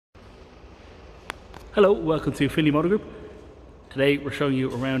Hello, welcome to Finlay Motor Group. Today we're showing you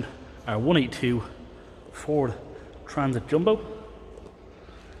around our 182 Ford Transit Jumbo.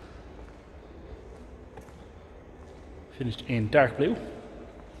 Finished in dark blue.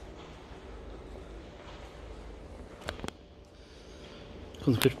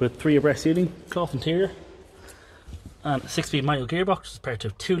 Comes equipped with 3 abreast seating, cloth interior, and a 6-speed manual gearbox, which is paired to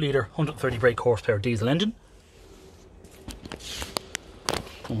a 2-litre 130 brake horsepower diesel engine.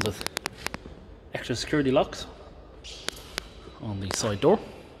 Comes with extra security locks on the side door.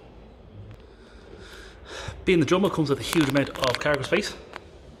 Being the Jumbo, comes with a huge amount of cargo space.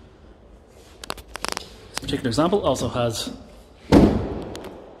 This particular example also has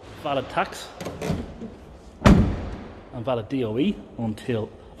valid tax and valid DOE until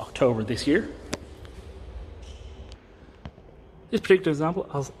October this year. This particular example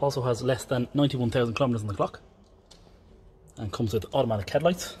also has less than 91,000 kilometers on the clock and comes with automatic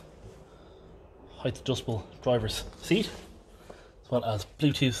headlights, height adjustable driver's seat, as well as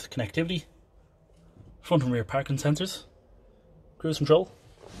Bluetooth connectivity, front and rear parking sensors, cruise control,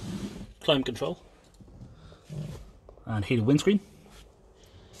 climate control, and heated windscreen.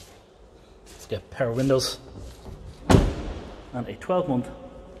 Let's get power windows and a 12-month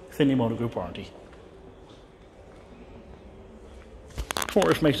Finlay Motor Group warranty. For more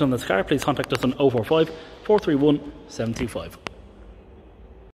information on this car, please contact us on 045 431 725.